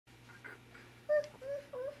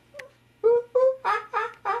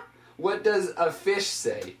What does a fish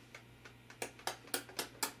say?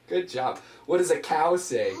 Good job. What does a cow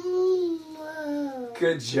say?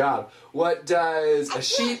 Good job. What does a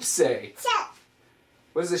sheep say?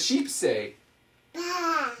 What does a sheep say?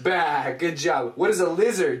 Bah. Good job. What does a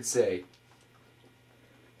lizard say?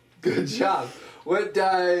 Good job. What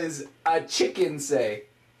does a chicken say?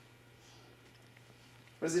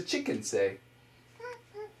 What does a chicken say?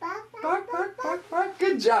 Bark, bark, bark, bark.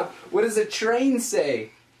 Good job. What does a train say?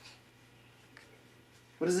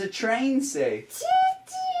 What does a train say?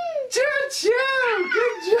 Choo-choo!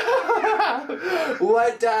 Good job!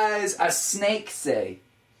 What does a snake say?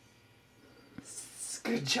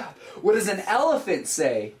 Good job. What does an elephant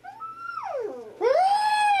say?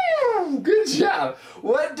 Good job.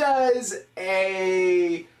 What does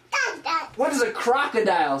a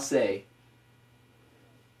crocodile say?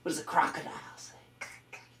 What does a crocodile say?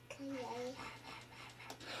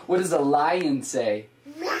 What does a lion say?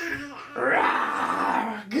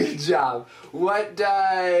 Rawr. Good job. What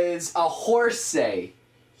does a horse say?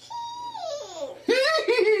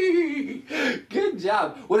 Good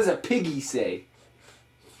job. What does a piggy say?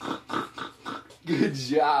 Good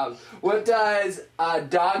job. What does a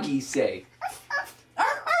doggy say?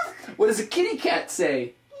 What does a kitty cat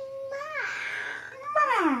say?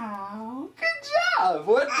 Meow. Good job.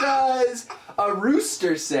 What does a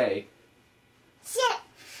rooster say?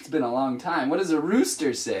 It's been a long time. What does a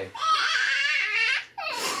rooster say?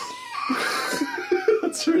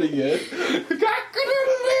 That's pretty good.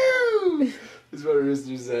 Cock-a-doodle-doo is what a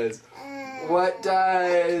rooster says. What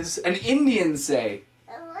does an Indian say?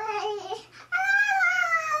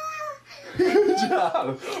 Good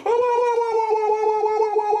job.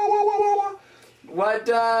 What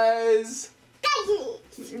does...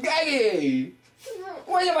 Gaggy!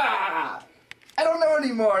 I don't know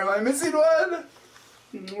anymore. Am I missing one?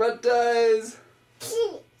 What does...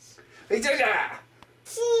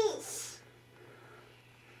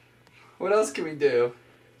 What else can we do?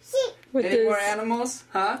 Any more animals?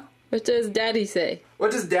 Huh? What does Daddy say?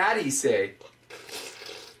 What does Daddy say?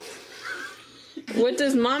 What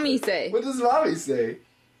does Mommy say? What does Mommy say?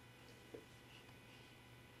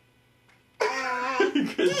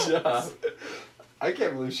 Good job. I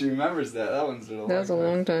can't believe she remembers that. That one's been a long time. That was a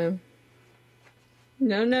long time.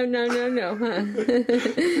 No, huh?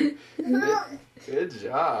 Good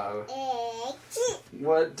job.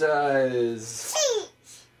 What does...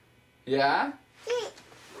 Yeah?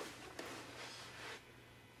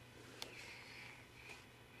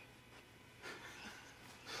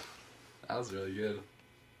 That was really good.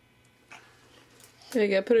 There you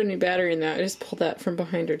go. Put a new battery in that. I just pulled that from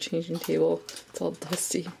behind our changing table. It's all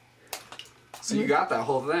dusty. So you got that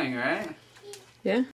whole thing, right? Yeah.